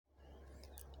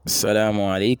Assalamu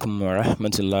alaikum wa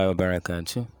rahmatullahi wa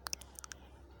barakatuh.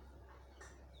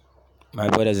 My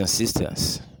brothers and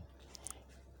sisters,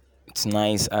 it's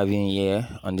nice having you here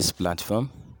on this platform,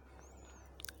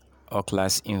 All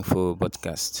Class Info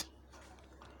Podcast.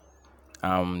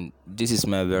 This is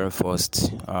my very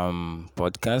first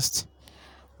podcast.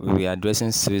 We'll be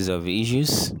addressing series of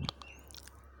issues,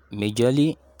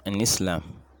 majorly in Islam,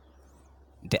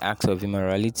 the acts of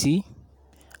immorality,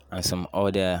 and some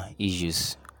other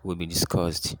issues will be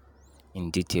discussed in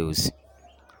details.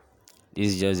 This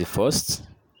is just the first.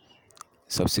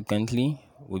 Subsequently,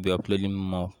 we'll be uploading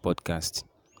more podcasts.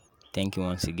 Thank you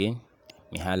once again.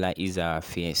 May Allah ease our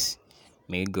affairs.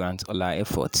 May He grant all our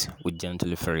efforts with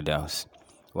gentle Firdaus.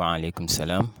 Wa alaikum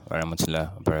salam wa rahmatullahi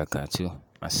wa barakatuh.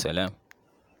 Assalam.